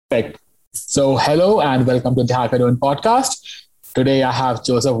Perfect. So, hello and welcome to the Hackathon podcast. Today, I have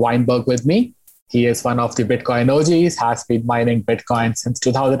Joseph Weinberg with me. He is one of the Bitcoin OGs, has been mining Bitcoin since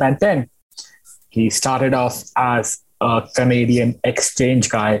 2010. He started off as a Canadian exchange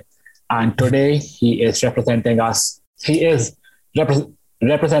guy, and today he is representing us. He is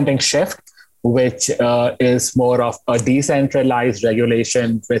representing Shift, which is more of a decentralized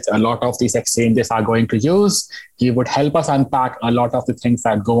regulation, which a lot of these exchanges are going to use. He would help us unpack a lot of the things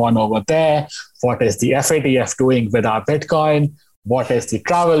that go on over there. What is the FATF doing with our Bitcoin? What is the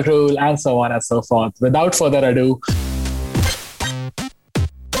travel rule? And so on and so forth. Without further ado,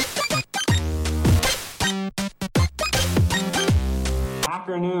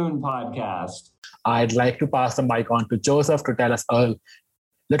 Afternoon podcast. I'd like to pass the mic on to Joseph to tell us a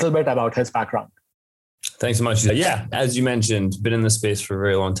little bit about his background. Thanks so much. Yeah, as you mentioned, been in this space for a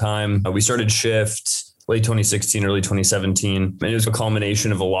very long time. We started Shift late 2016, early 2017. And it was a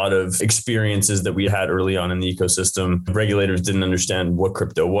culmination of a lot of experiences that we had early on in the ecosystem. Regulators didn't understand what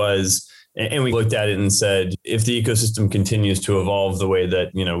crypto was. And we looked at it and said, if the ecosystem continues to evolve the way that,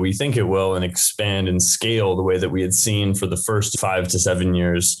 we think it will and expand and scale the way that we had seen for the first 5 to 7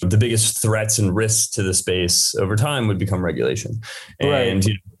 years, the biggest threats and risks to the space over time would become regulation. Right. And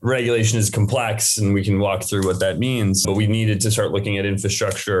regulation is complex and we can walk through what that means, but we needed to start looking at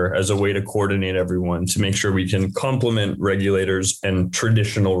infrastructure as a way to coordinate everyone to make sure we can complement regulators and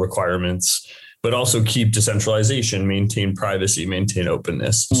traditional requirements, but also keep decentralization, maintain privacy, maintain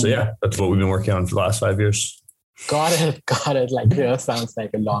openness. So yeah, that's what we've been working on for the last 5 years. Got it. Like this sounds like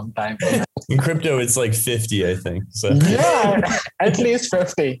a long time. In crypto, it's like 50, I think. So. Yeah, at least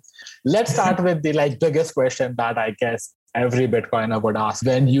 50. Let's start with the biggest question that I guess every Bitcoiner would ask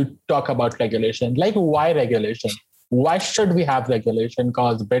when you talk about regulation. Why regulation? Why should we have regulation?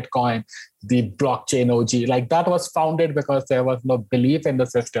 Because Bitcoin, the blockchain OG, that was founded because there was no belief in the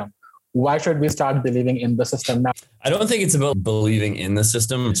system. Why should we start believing in the system now? I don't think it's about believing in the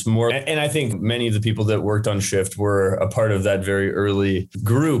system. It's more, and I think many of the people that worked on Shift were a part of that very early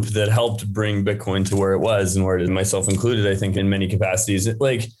group that helped bring Bitcoin to where it was and where it is, myself included, I think in many capacities.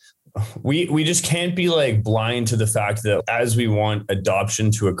 We just can't be blind to the fact that as we want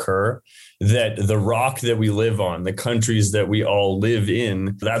adoption to occur, that the rock that we live on, the countries that we all live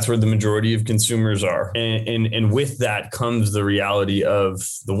in, that's where the majority of consumers are. And with that comes the reality of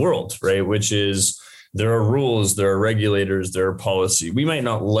the world, right? Which is there are rules, there are regulators, there are policy. We might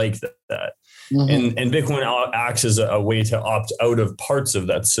not like that. Mm-hmm. And Bitcoin acts as a way to opt out of parts of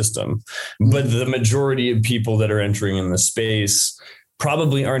that system. But the majority of people that are entering in the space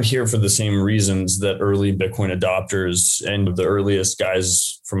probably aren't here for the same reasons that early Bitcoin adopters and the earliest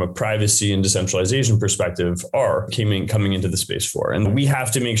guys from a privacy and decentralization perspective are coming into the space for. And we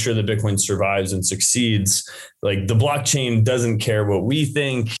have to make sure that Bitcoin survives and succeeds. The blockchain doesn't care what we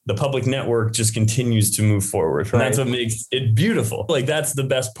think. The public network just continues to move forward. Right. And that's what makes it beautiful. That's the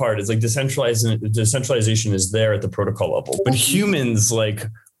best part. It's decentralization is there at the protocol level, but humans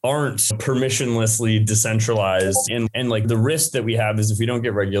aren't permissionlessly decentralized. And the risk that we have is if we don't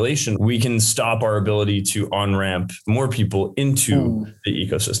get regulation, we can stop our ability to on-ramp more people into the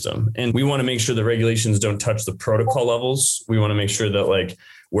ecosystem. And we want to make sure that regulations don't touch the protocol levels. We want to make sure that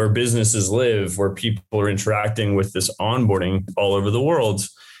where businesses live, where people are interacting with this onboarding all over the world,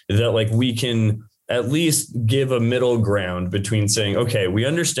 that we can at least give a middle ground between saying, okay, we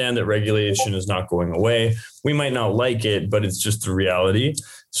understand that regulation is not going away. We might not like it, but it's just the reality.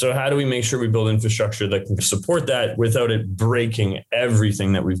 So how do we make sure we build infrastructure that can support that without it breaking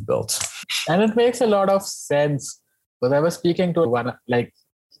everything that we've built? And it makes a lot of sense. Because I was speaking to one,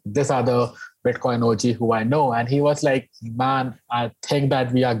 this other Bitcoin OG who I know, and he was like, man, I think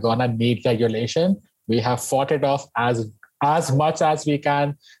that we are going to need regulation. We have fought it off as much as we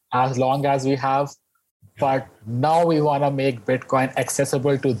can, as long as we have. But now we want to make Bitcoin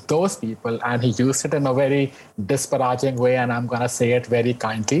accessible to those people. And he used it in a very disparaging way. And I'm going to say it very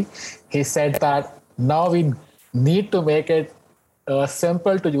kindly. He said that now we need to make it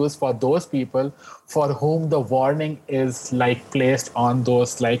simple to use for those people for whom the warning is placed on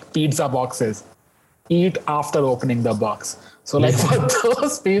those pizza boxes. Eat after opening the box. So for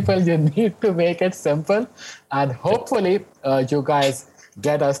those people, you need to make it simple. And hopefully you guys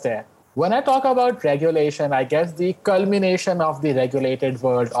get us there. When I talk about regulation, I guess the culmination of the regulated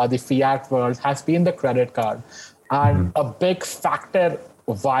world or the fiat world has been the credit card. And a big factor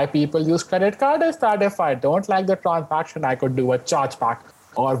why people use credit card is that if I don't like the transaction, I could do a chargeback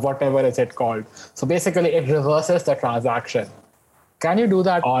or whatever is it called. So basically, it reverses the transaction. Can you do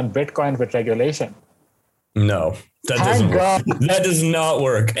that on Bitcoin with regulation? No. That doesn't work. That does not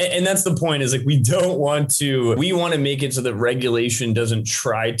work. And that's the point is like, we want to make it so that regulation doesn't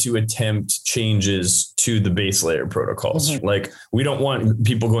try to attempt changes to the base layer protocols. Mm-hmm. Like we don't want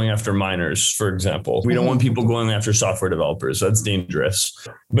people going after miners, for example. We don't want people going after software developers. That's dangerous.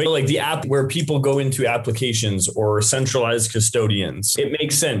 But like the app where people go into applications or centralized custodians, it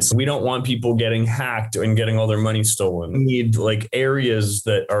makes sense. We don't want people getting hacked and getting all their money stolen. We need like areas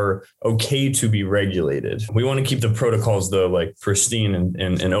that are okay to be regulated. We want to keep the protocols though, like pristine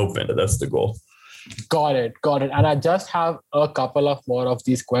and open. That's the goal. Got it. And I just have a couple of more of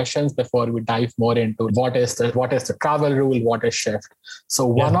these questions before we dive more into what is the travel rule, what is Shift. So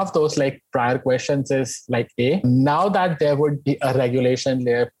one of those like prior questions is like, now that there would be a regulation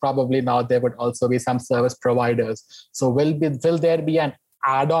layer, probably now there would also be some service providers. So will there be an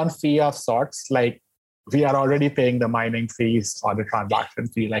add-on fee of sorts? Like we are already paying the mining fees or the transaction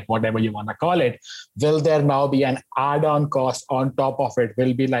fee, like whatever you want to call it. Will there now be an add-on cost on top of it?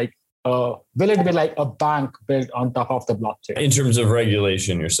 Will it be like a bank built on top of the blockchain? In terms of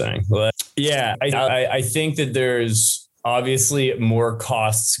regulation, you're saying? Yeah, I think that there's obviously more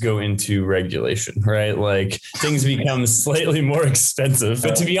costs go into regulation, right? Like things become slightly more expensive.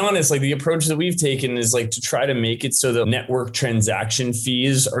 But to be honest, like the approach that we've taken is like to try to make it so that network transaction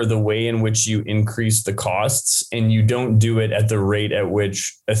fees are the way in which you increase the costs, and you don't do it at the rate at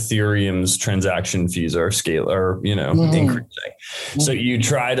which Ethereum's transaction fees are increasing. So you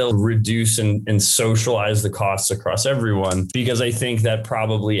try to reduce and socialize the costs across everyone, because I think that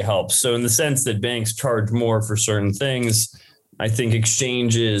probably helps. So in the sense that banks charge more for certain things, I think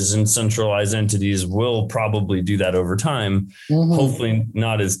exchanges and centralized entities will probably do that over time. Hopefully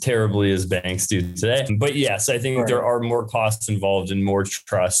not as terribly as banks do today. But yes, I think there are more costs involved and more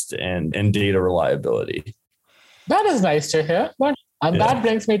trust and data reliability. That is nice to hear. That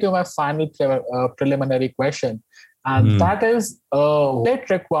brings me to my final preliminary question. And that is, will it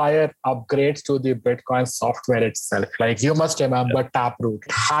require upgrades to the Bitcoin software itself? Like you must remember Taproot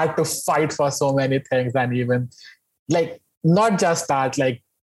had to fight for so many things, and even like not just that, like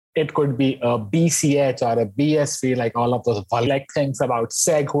it could be a BCH or a BSV, like all of those like things about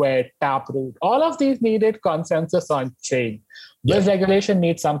Segwit, Taproot, all of these needed consensus on chain. Will regulation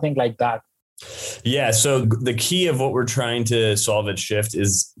need something like that? Yeah. So the key of what we're trying to solve at Shift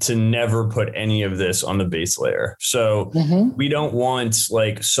is to never put any of this on the base layer. So we don't want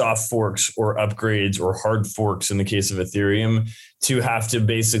like soft forks or upgrades or hard forks in the case of Ethereum to have to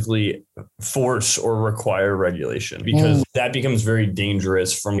basically force or require regulation, because that becomes very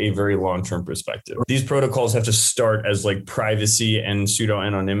dangerous from a very long-term perspective. These protocols have to start as like privacy and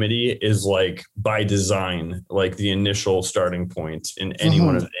pseudo-anonymity is like by design, like the initial starting point in any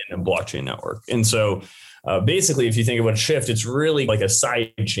in a blockchain network. And so basically, if you think about Shift, it's really like a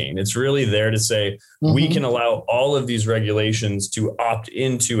side chain. It's really there to say, we can allow all of these regulations to opt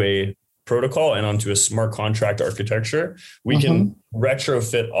into a protocol and onto a smart contract architecture. We can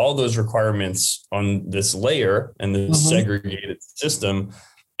retrofit all those requirements on this layer and this segregated system,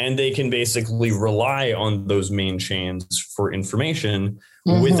 and they can basically rely on those main chains for information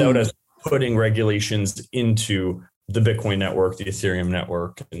without us putting regulations into the Bitcoin network, the Ethereum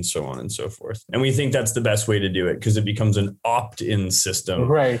network, and so on and so forth. And we think that's the best way to do it, because it becomes an opt-in system.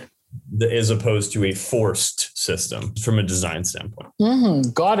 Right. As opposed to a forced system from a design standpoint.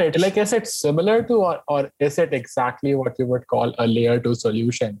 Got it. Like, is it similar to, or is it exactly what you would call a layer 2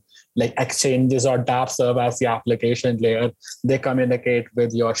 solution? Like exchanges or dApps serve as the application layer. They communicate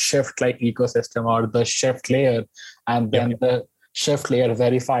with your Shift like ecosystem or the Shift layer. And then the Shift layer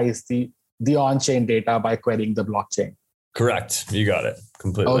verifies the on-chain data by querying the blockchain. Correct. You got it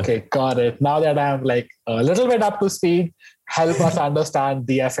completely. Okay, got it. Now that I'm like a little bit up to speed, help us understand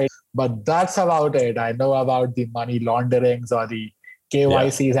the FATF. But that's about it. I know about the money launderings or the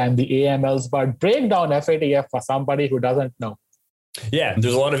KYCs and the AMLs, but break down FATF for somebody who doesn't know. Yeah,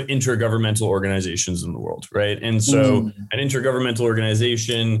 there's a lot of intergovernmental organizations in the world, right? And so an intergovernmental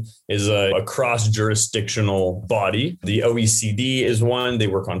organization is a cross-jurisdictional body. The OECD is one. They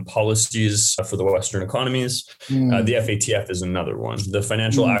work on policies for the Western economies. The FATF is another one. The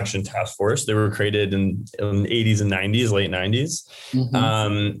Financial Action Task Force, they were created in the 80s and 90s, late 90s.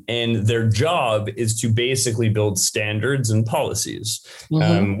 And their job is to basically build standards and policies.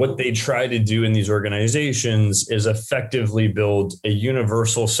 What they try to do in these organizations is effectively build a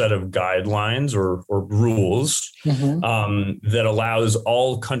universal set of guidelines or rules that allows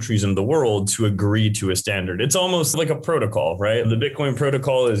all countries in the world to agree to a standard. It's almost like a protocol, right? The Bitcoin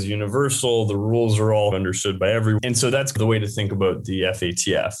protocol is universal. The rules are all understood by everyone. And so that's the way to think about the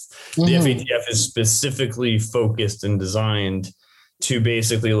FATF. The FATF is specifically focused and designed to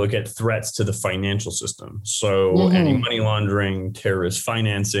basically look at threats to the financial system. So any money laundering, terrorist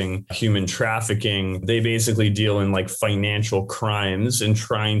financing, human trafficking, they basically deal in like financial crimes and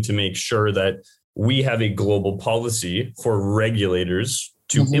trying to make sure that we have a global policy for regulators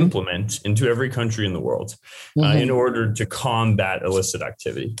to implement into every country in the world in order to combat illicit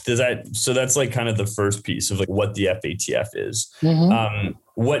activity. So that's like kind of the first piece of like what the FATF is.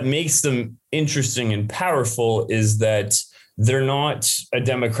 What makes them interesting and powerful is that they're not a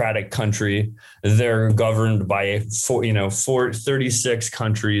democratic country. They're governed by 36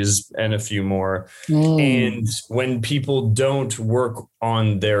 countries and a few more. And when people don't work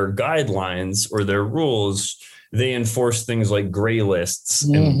on their guidelines or their rules, they enforce things like gray lists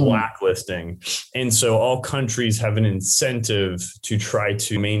and blacklisting. And so all countries have an incentive to try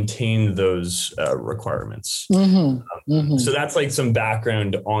to maintain those requirements. So that's like some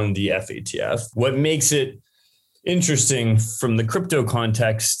background on the FATF. What makes it interesting from the crypto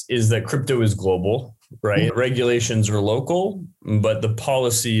context is that crypto is global, right? Regulations are local, but the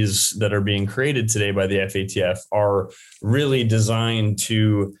policies that are being created today by the FATF are really designed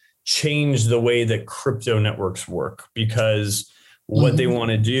to change the way that crypto networks work, because what they want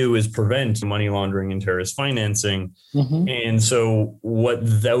to do is prevent money laundering and terrorist financing. And so what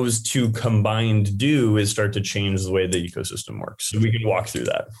those two combined do is start to change the way the ecosystem works. So we can walk through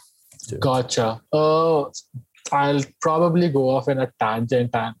that too. Gotcha. I'll probably go off in a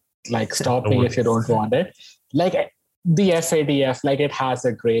tangent and like stop me if you don't want it. Like the FATF, like it has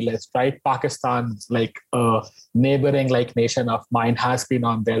a gray list, right? Pakistan, like a neighboring like nation of mine, has been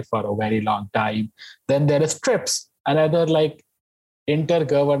on there for a very long time. Then there is TRIPS, another like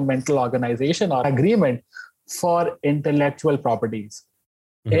intergovernmental organization or agreement for intellectual properties.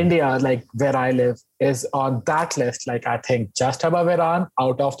 India, like where I live, is on that list, like I think just above Iran.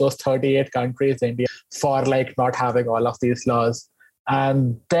 Out of those 38 countries, India, for like not having all of these laws.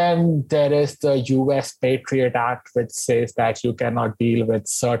 And then there is the US Patriot Act, which says that you cannot deal with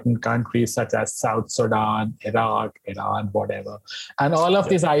certain countries such as South Sudan, Iraq, Iran, whatever. And all of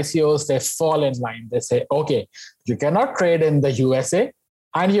these ICOs, they fall in line. They say, okay, you cannot trade in the USA,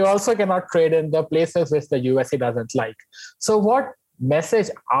 and you also cannot trade in the places which the USA doesn't like. So what message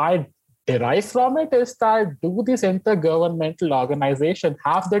I derive from it is that, do these intergovernmental organizations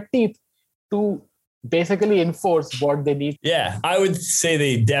have the teeth to basically enforce what they need? Yeah, I would say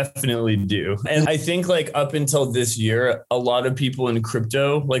they definitely do. And I think like up until this year, a lot of people in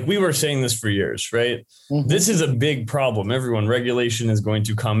crypto, like we were saying this for years, right? This is a big problem. Regulation is going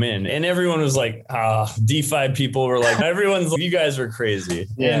to come in. And everyone was like, DeFi people were like, everyone's like, you guys are crazy.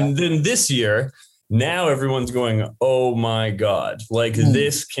 And then this year, now everyone's going, oh my God, like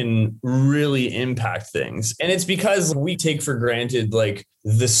this can really impact things. And it's because we take for granted like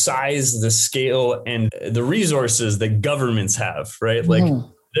the size, the scale, and the resources that governments have, right? Like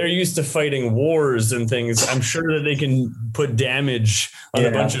they're used to fighting wars and things. I'm sure that they can put damage on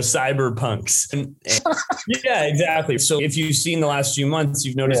a bunch of cyberpunks. And yeah, exactly. So if you've seen the last few months,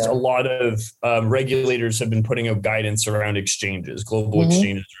 you've noticed a lot of regulators have been putting out guidance around exchanges, global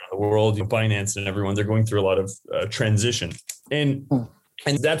exchanges around the world, Binance and everyone. They're going through a lot of transition. And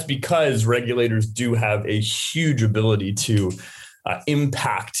that's because regulators do have a huge ability to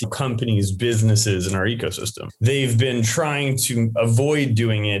impact companies, businesses in our ecosystem. They've been trying to avoid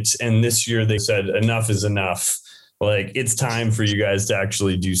doing it. And this year they said, enough is enough. Like it's time for you guys to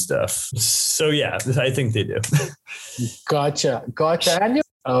actually do stuff. So yeah, I think they do. Gotcha. And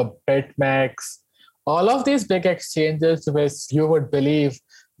BitMEX, all of these big exchanges, which you would believe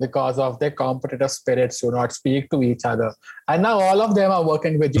because of their competitive spirits do not speak to each other. And now all of them are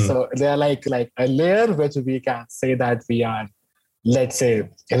working with you. So they're like a layer which we can say that we are, let's say,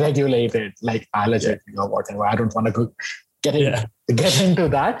 regulated, like allegedly or whatever. I don't want to get into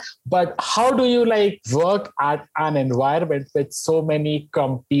that. But how do you like work at an environment with so many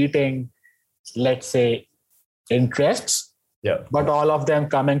competing, let's say, interests, but all of them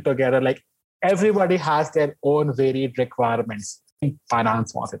coming together? Like everybody has their own varied requirements.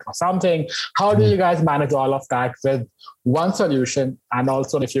 Finance wants it for something. How do you guys manage all of that with one solution? And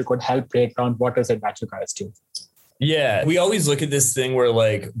also, if you could help break down what is it that you guys do? Yeah, we always look at this thing where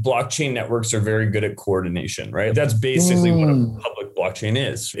like blockchain networks are very good at coordination, right? That's basically what a public blockchain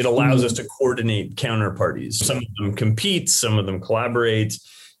is. It allows us to coordinate counterparties. Some of them compete, some of them collaborate.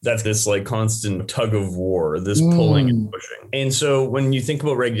 That's this like constant tug of war, this pulling and pushing. And so when you think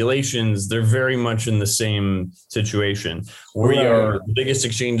about regulations, they're very much in the same situation. We are the biggest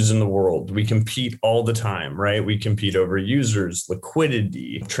exchanges in the world. We compete all the time, right? We compete over users,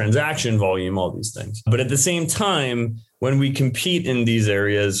 liquidity, transaction volume, all these things. But at the same time, when we compete in these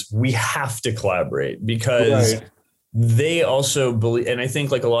areas, we have to collaborate because they also believe, and I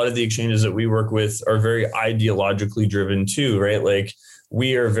think like a lot of the exchanges that we work with are very ideologically driven too, right? Like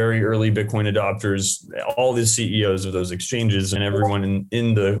we are very early Bitcoin adopters, all the CEOs of those exchanges and everyone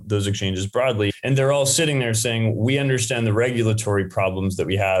in those exchanges broadly. And they're all sitting there saying, we understand the regulatory problems that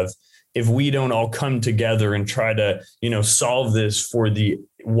we have. If we don't all come together and try to, solve this for the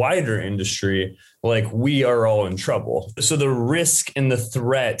wider industry, like we are all in trouble. So the risk and the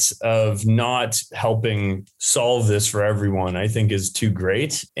threat of not helping solve this for everyone, I think is too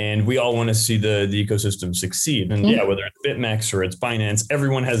great. And we all want to see the ecosystem succeed. And whether it's BitMEX or it's Binance,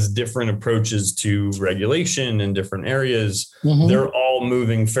 everyone has different approaches to regulation in different areas. They're all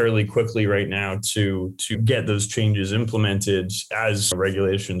moving fairly quickly right now to get those changes implemented as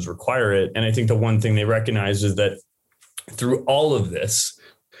regulations require it. And I think the one thing they recognize is that through all of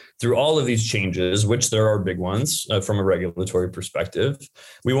these changes, which there are big ones from a regulatory perspective,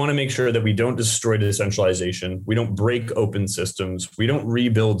 we want to make sure that we don't destroy decentralization. We don't break open systems. We don't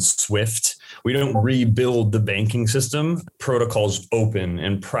rebuild SWIFT. We don't rebuild the banking system. Protocols open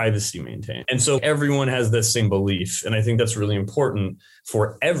and privacy maintained. And so everyone has this same belief. And I think that's really important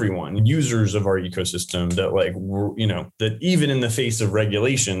for everyone, users of our ecosystem, that that even in the face of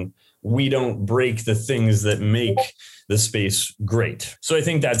regulation, we don't break the things that make the space great. So I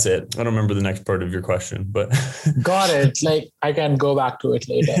think that's it. I don't remember the next part of your question, but got it. Like I can go back to it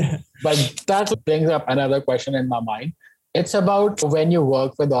later. But that brings up another question in my mind. It's about when you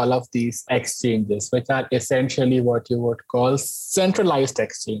work with all of these exchanges, which are essentially what you would call centralized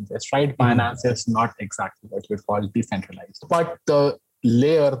exchanges, right? Binance is not exactly what you would call decentralized, but the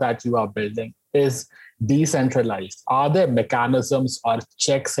layer that you are building is decentralized. Are there mechanisms or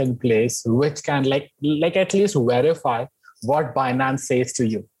checks in place which can like at least verify what Binance says to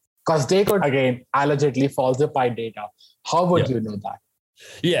you? Because they could, again, allegedly falsify data. How would you know that?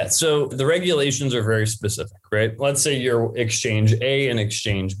 Yeah, so the regulations are very specific, right? Let's say you're exchange A and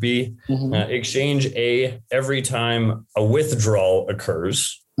exchange B. Exchange A, every time a withdrawal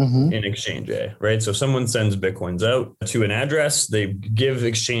occurs, in exchange A, right? So someone sends Bitcoins out to an address, they give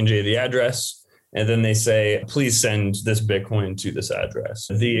exchange A the address, and then they say, please send this Bitcoin to this address.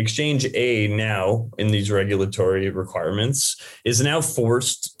 The exchange A now, in these regulatory requirements, is now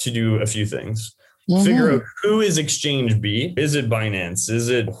forced to do a few things. Figure out who is exchange B. Is it Binance? Is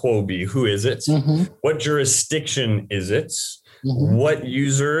it Huobi? Who is it? What jurisdiction is it? What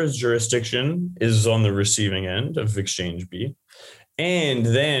user's jurisdiction is on the receiving end of exchange B? And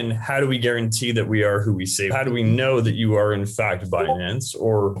then how do we guarantee that we are who we say? How do we know that you are in fact Binance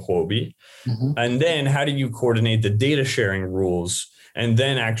or Huobi? And then how do you coordinate the data sharing rules and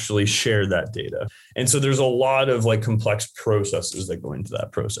then actually share that data? And so there's a lot of complex processes that go into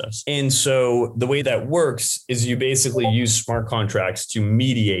that process. And so the way that works is you basically use smart contracts to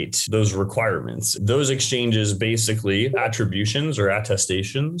mediate those requirements. Those exchanges basically attributions or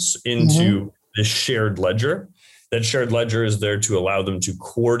attestations into the shared ledger. That shared ledger is there to allow them to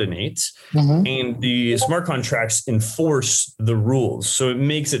coordinate, and the smart contracts enforce the rules. So it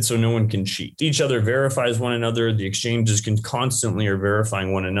makes it so no one can cheat. Each other verifies one another. The exchanges can constantly are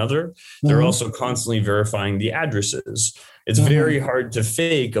verifying one another. They're also constantly verifying the addresses. It's very hard to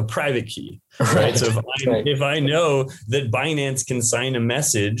fake a private key, right? So if I know that Binance can sign a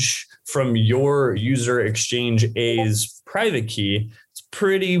message from your user exchange A's private key,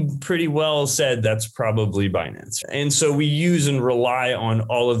 pretty well said that's probably Binance. And so we use and rely on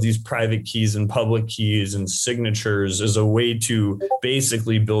all of these private keys and public keys and signatures as a way to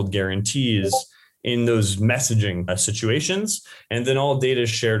basically build guarantees in those messaging situations. And then all data is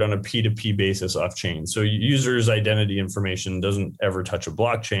shared on a P2P basis off chain. So users' identity information doesn't ever touch a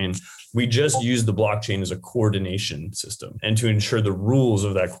blockchain. We just use the blockchain as a coordination system and to ensure the rules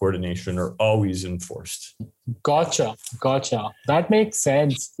of that coordination are always enforced. Gotcha. That makes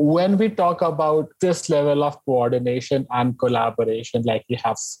sense. When we talk about this level of coordination and collaboration, like you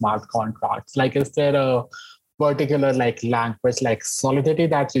have smart contracts, is there a particular language like Solidity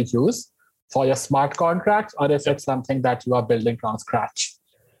that you use for your smart contracts, or is it something that you are building from scratch?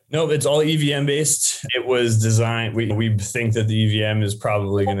 No, it's all EVM based. It was designed. We think that the EVM is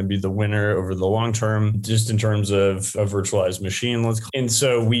probably going to be the winner over the long term, just in terms of a virtualized machine. And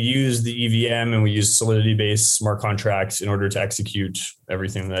so we use the EVM and we use Solidity based smart contracts in order to execute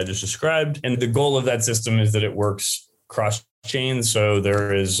everything that I just described. And the goal of that system is that it works cross chain. So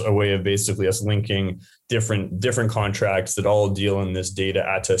there is a way of basically us linking different contracts that all deal in this data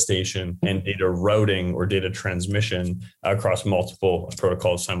attestation and data routing or data transmission across multiple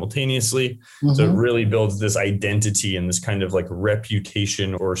protocols simultaneously. So it really builds this identity and this kind of like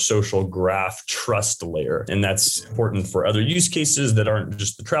reputation or social graph trust layer. And that's important for other use cases that aren't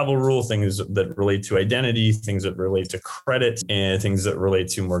just the travel rule, things that relate to identity, things that relate to credit, and things that relate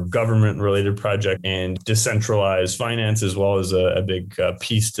to more government related project and decentralized finance, as well as a big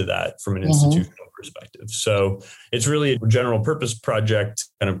piece to that from an institutional perspective. So it's really a general purpose project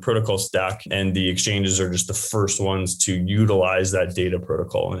kind of protocol stack, and the exchanges are just the first ones to utilize that data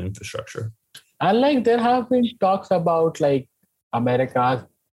protocol and infrastructure. And like there have been talks about like America's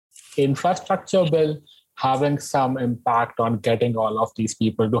infrastructure bill having some impact on getting all of these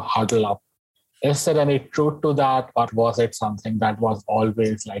people to huddle up. Is there any truth to that, or was it something that was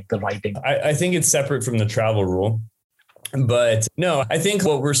always like the writing? I think it's separate from the travel rule. But no, I think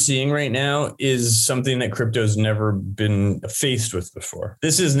what we're seeing right now is something that crypto's never been faced with before.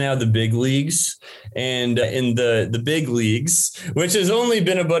 This is now the big leagues. And in the big leagues, which has only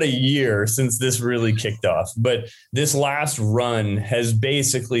been about a year since this really kicked off, but this last run has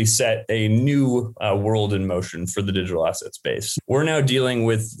basically set a new world in motion for the digital asset space. We're now dealing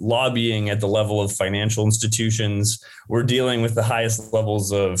with lobbying at the level of financial institutions. We're dealing with the highest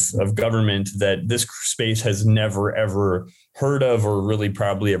levels of government that this space has never, ever heard of or really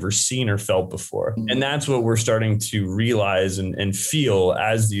probably ever seen or felt before. And that's what we're starting to realize and feel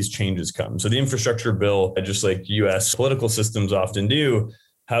as these changes come. So the infrastructure bill, just like US political systems often do,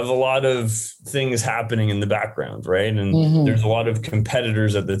 have a lot of things happening in the background, right? And there's a lot of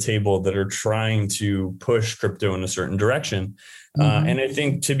competitors at the table that are trying to push crypto in a certain direction. And I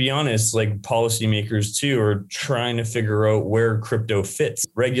think, to be honest, like policymakers too are trying to figure out where crypto fits.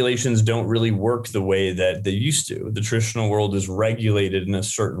 Regulations don't really work the way that they used to. The traditional world is regulated in a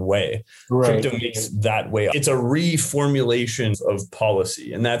certain way. Right. Crypto makes that way. It's a reformulation of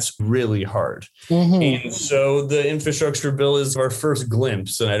policy, and that's really hard. And so the infrastructure bill is our first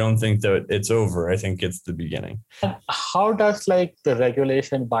glimpse, and I don't think that it's over. I think it's the beginning. How does like the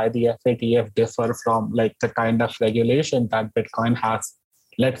regulation by the FATF differ from like the kind of regulation that Bitcoin has,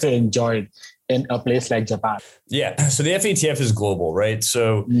 let's say, enjoyed in a place like Japan? Yeah. So the FATF is global, right?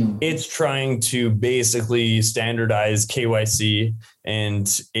 So it's trying to basically standardize KYC and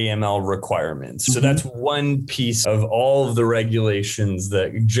AML requirements. So that's one piece of all of the regulations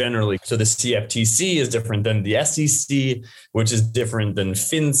that generally, so the CFTC is different than the SEC, which is different than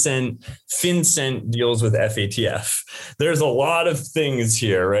FinCEN. FinCEN deals with FATF. There's a lot of things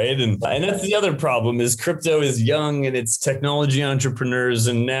here, right? And that's the other problem is crypto is young and it's technology entrepreneurs.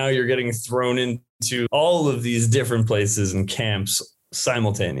 And now you're getting thrown into all of these different places and camps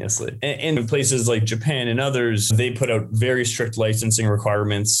simultaneously. And in places like Japan and others, they put out very strict licensing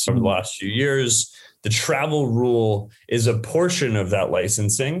requirements over the last few years. The travel rule is a portion of that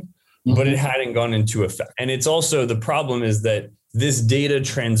licensing, but it hadn't gone into effect. And it's also, the problem is that this data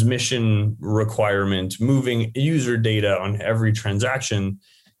transmission requirement, moving user data on every transaction,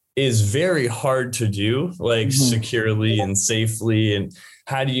 is very hard to do, like securely and safely. And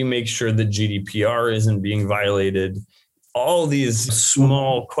how do you make sure that GDPR isn't being violated? All these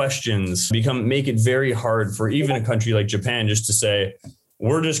small questions make it very hard for even a country like Japan just to say,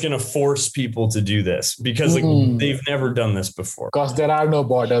 we're just going to force people to do this because they've never done this before. Because there are no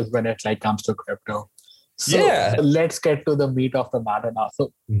borders when it like comes to crypto. So let's get to the meat of the matter now.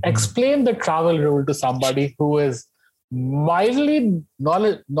 So explain the travel rule to somebody who is mildly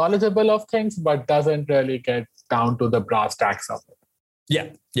knowledgeable of things, but doesn't really get down to the brass tacks of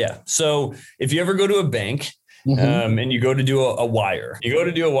it. Yeah. So if you ever go to a bank, and you go to do a wire.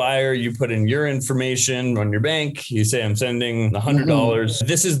 You put in your information on your bank. You say, I'm sending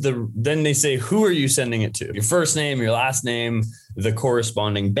 $100. Then they say, who are you sending it to? Your first name, your last name, the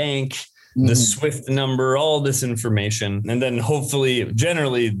corresponding bank, the SWIFT number, all this information. And then hopefully,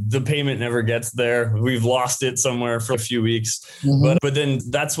 generally, the payment never gets there. We've lost it somewhere for a few weeks. But then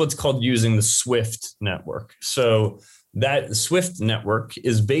that's what's called using the SWIFT network. So that SWIFT network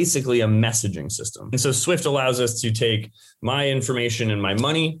is basically a messaging system. And so SWIFT allows us to take my information and my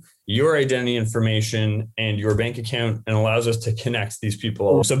money, your identity information, and your bank account, and allows us to connect these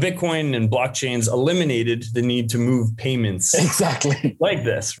people. So Bitcoin and blockchains eliminated the need to move payments exactly like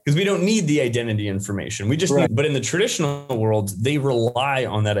this because we don't need the identity information. We just need, but in the traditional world, they rely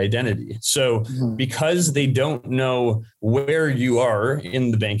on that identity. So because they don't know where you are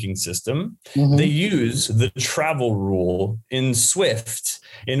in the banking system, they use the travel rule in SWIFT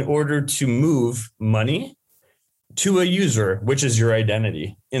in order to move money to a user, which is your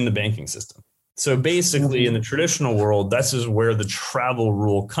identity in the banking system. So basically in the traditional world, this is where the travel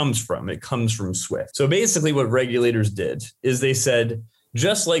rule comes from. It comes from SWIFT. So basically what regulators did is they said,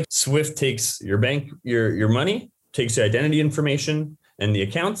 just like SWIFT takes your bank, your money, takes the identity information and the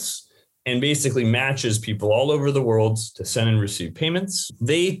accounts, and basically matches people all over the world to send and receive payments.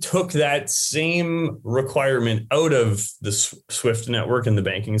 They took that same requirement out of the SWIFT network and the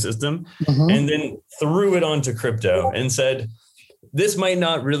banking system, and then threw it onto crypto and said, this might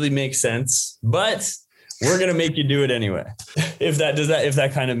not really make sense, but we're going to make you do it anyway. If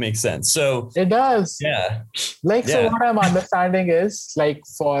that kind of makes sense. So it does. Yeah. So what I'm understanding is, like,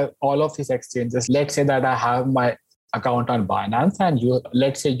 for all of these exchanges, let's say that I have my account on Binance and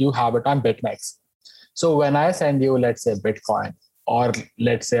let's say you have it on BitMEX. So when I send you, let's say Bitcoin, or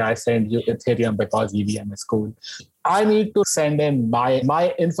let's say I send you Ethereum because EVM is cool, I need to send in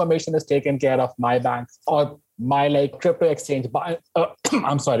my information is taken care of my bank or my like crypto exchange,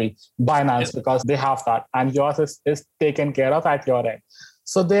 Binance, because they have that, and yours is taken care of at your end.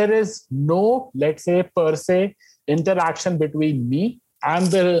 So there is no, let's say, per se interaction between me and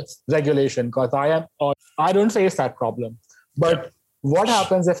the regulation, because I don't face that problem. But what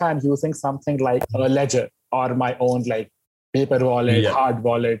happens if I'm using something like a ledger or my own like paper wallet, hard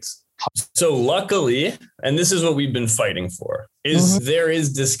wallets? So luckily, and this is what we've been fighting for, is there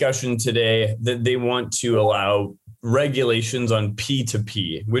is discussion today that they want to allow regulations on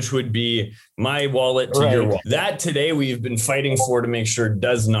P2P, which would be my wallet to your wallet. That today we've been fighting for to make sure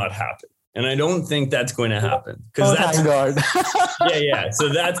does not happen. And I don't think that's going to happen. Thank God. So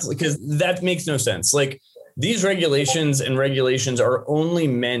that's because that makes no sense. Like, these regulations are only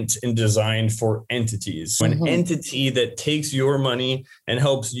meant and designed for entities. An entity that takes your money and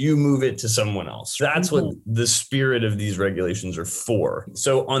helps you move it to someone else. That's what the spirit of these regulations are for.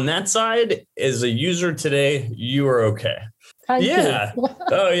 So on that side, as a user today, you are okay. Thank you.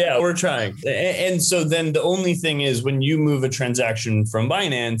 Oh yeah, we're trying. And so then the only thing is, when you move a transaction from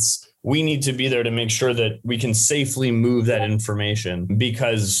Binance, we need to be there to make sure that we can safely move that information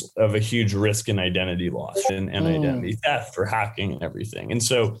because of a huge risk in identity loss and identity theft or hacking and everything. And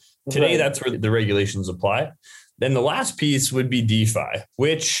so today that's where the regulations apply. Then the last piece would be DeFi,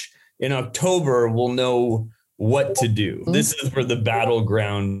 which in October we'll know what to do. This is where the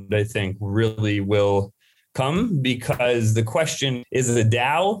battleground, I think, really will come, because the question is a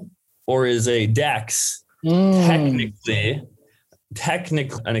DAO or is a DEX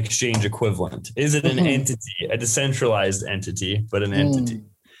technically an exchange equivalent? Is it an entity, a decentralized entity, but an entity?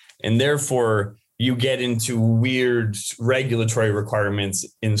 And therefore you get into weird regulatory requirements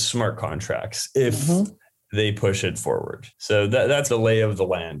in smart contracts if they push it forward. So that's the lay of the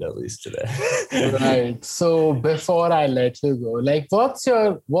land, at least today. Right. So before I let you go, like, what's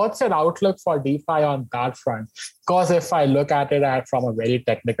your outlook for DeFi on that front? Because if I look at it from a very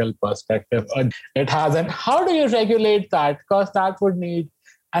technical perspective, it hasn't. How do you regulate that? Because that would need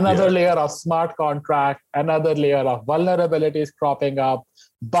another layer of smart contract, another layer of vulnerabilities cropping up,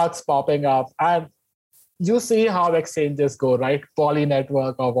 bugs popping up, and you see how exchanges go, right? Poly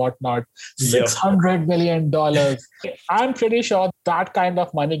Network or whatnot, $600 million. I'm pretty sure that kind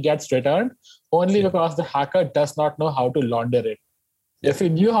of money gets returned only because the hacker does not know how to launder it. If he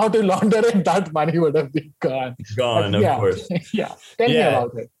knew how to launder it, that money would have been gone. Of course. Tell me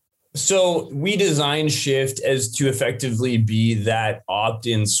about it. So we designed Shift as to effectively be that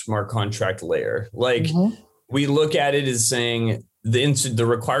opt-in smart contract layer. Like, we look at it as saying, the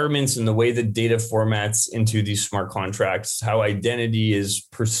requirements and the way the data formats into these smart contracts, how identity is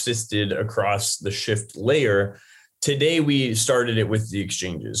persisted across the Shift layer. Today, we started it with the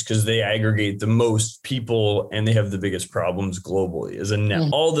exchanges because they aggregate the most people and they have the biggest problems globally as a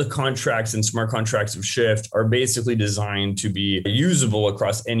net. All the contracts and smart contracts of Shift are basically designed to be usable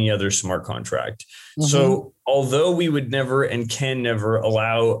across any other smart contract. So although we would never and can never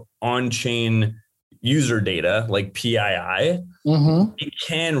allow on-chain user data like PII, it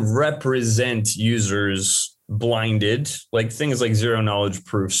can represent users blinded, like things like zero knowledge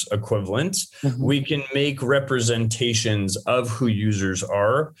proofs equivalent. We can make representations of who users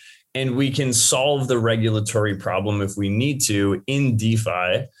are, and we can solve the regulatory problem if we need to in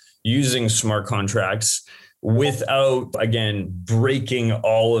DeFi using smart contracts without, again, breaking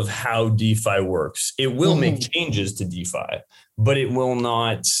all of how DeFi works. It will make changes to DeFi, but it will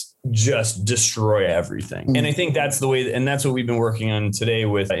not just destroy everything. And I think that's the way, and that's what we've been working on today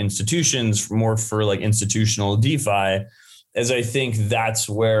with institutions, more for like institutional DeFi, as I think that's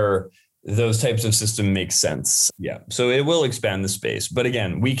where those types of system make sense. So it will expand the space, but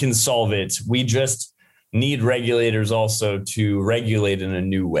again, we can solve it. We just need regulators also to regulate in a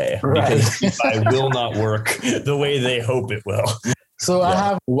new way, because DeFi will not work the way they hope it will. So I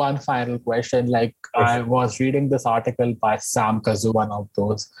have one final question. Like I was reading this article by Sam Kazoo, one of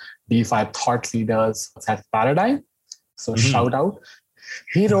those DeFi thought leaders at Paradigm. So shout out.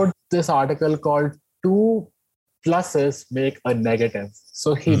 He wrote this article called Two Pluses Make a Negative.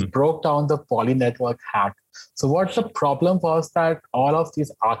 So he broke down the Poly network hack. So what the problem was that all of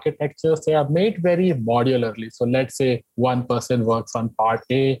these architectures, they are made very modularly. So let's say one person works on part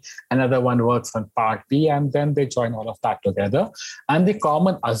A, another one works on part B, and then they join all of that together. And the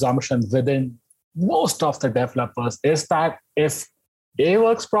common assumption within most of the developers is that if A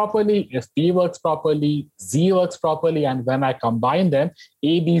works properly, if B works properly, Z works properly, and when I combine them,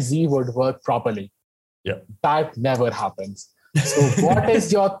 A, B, Z would work properly. Yeah. That never happens. So what is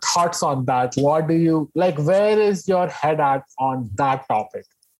your thoughts on that? What do you like? Where is your head at on that topic?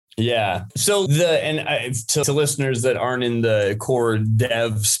 Yeah. So to listeners that aren't in the core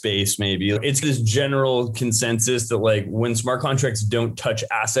dev space, maybe it's this general consensus that like when smart contracts don't touch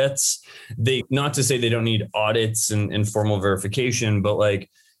assets, they, not to say they don't need audits and formal verification, but like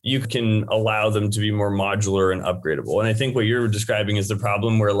you can allow them to be more modular and upgradable. And I think what you're describing is the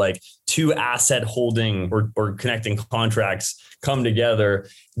problem where like two asset holding or connecting contracts come together,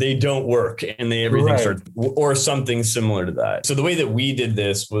 they don't work and everything starts, or something similar to that. So the way that we did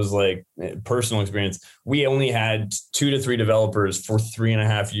this was like personal experience. We only had 2 to 3 developers for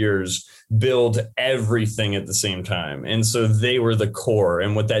 3.5 years build everything at the same time. And so they were the core.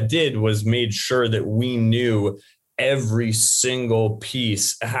 And what that did was made sure that we knew every single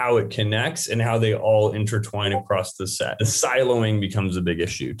piece, how it connects and how they all intertwine across the set. The siloing becomes a big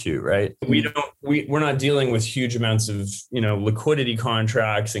issue too, right? We're not dealing with huge amounts of, liquidity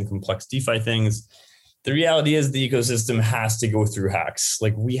contracts and complex DeFi things. The reality is the ecosystem has to go through hacks.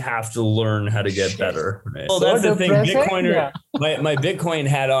 Like we have to learn how to get better. Right? Well, that's the thing. Bitcoiner, my Bitcoin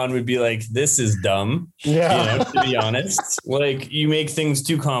hat on would be like, this is dumb. Yeah. To be honest, like you make things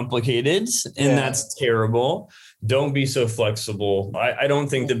too complicated and that's terrible. Don't be so flexible. I don't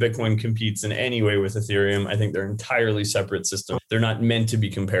think that Bitcoin competes in any way with Ethereum. I think they're entirely separate systems. They're not meant to be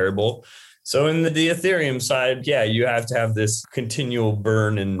comparable. So in the Ethereum side, you have to have this continual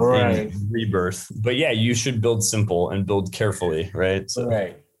burn and rebirth. But you should build simple and build carefully, right? So,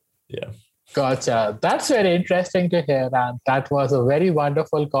 yeah. Gotcha. That's very interesting to hear. And that was a very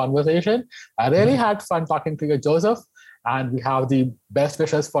wonderful conversation. I really had fun talking to you, Joseph. And we have the best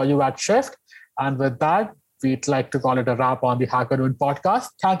wishes for you at Shift. And with that, we'd like to call it a wrap on the Hacker Noon podcast.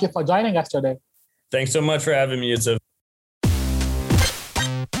 Thank you for joining us today. Thanks so much for having me, Yusuf.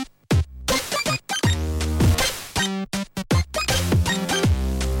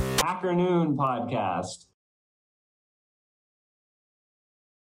 Hacker Noon podcast.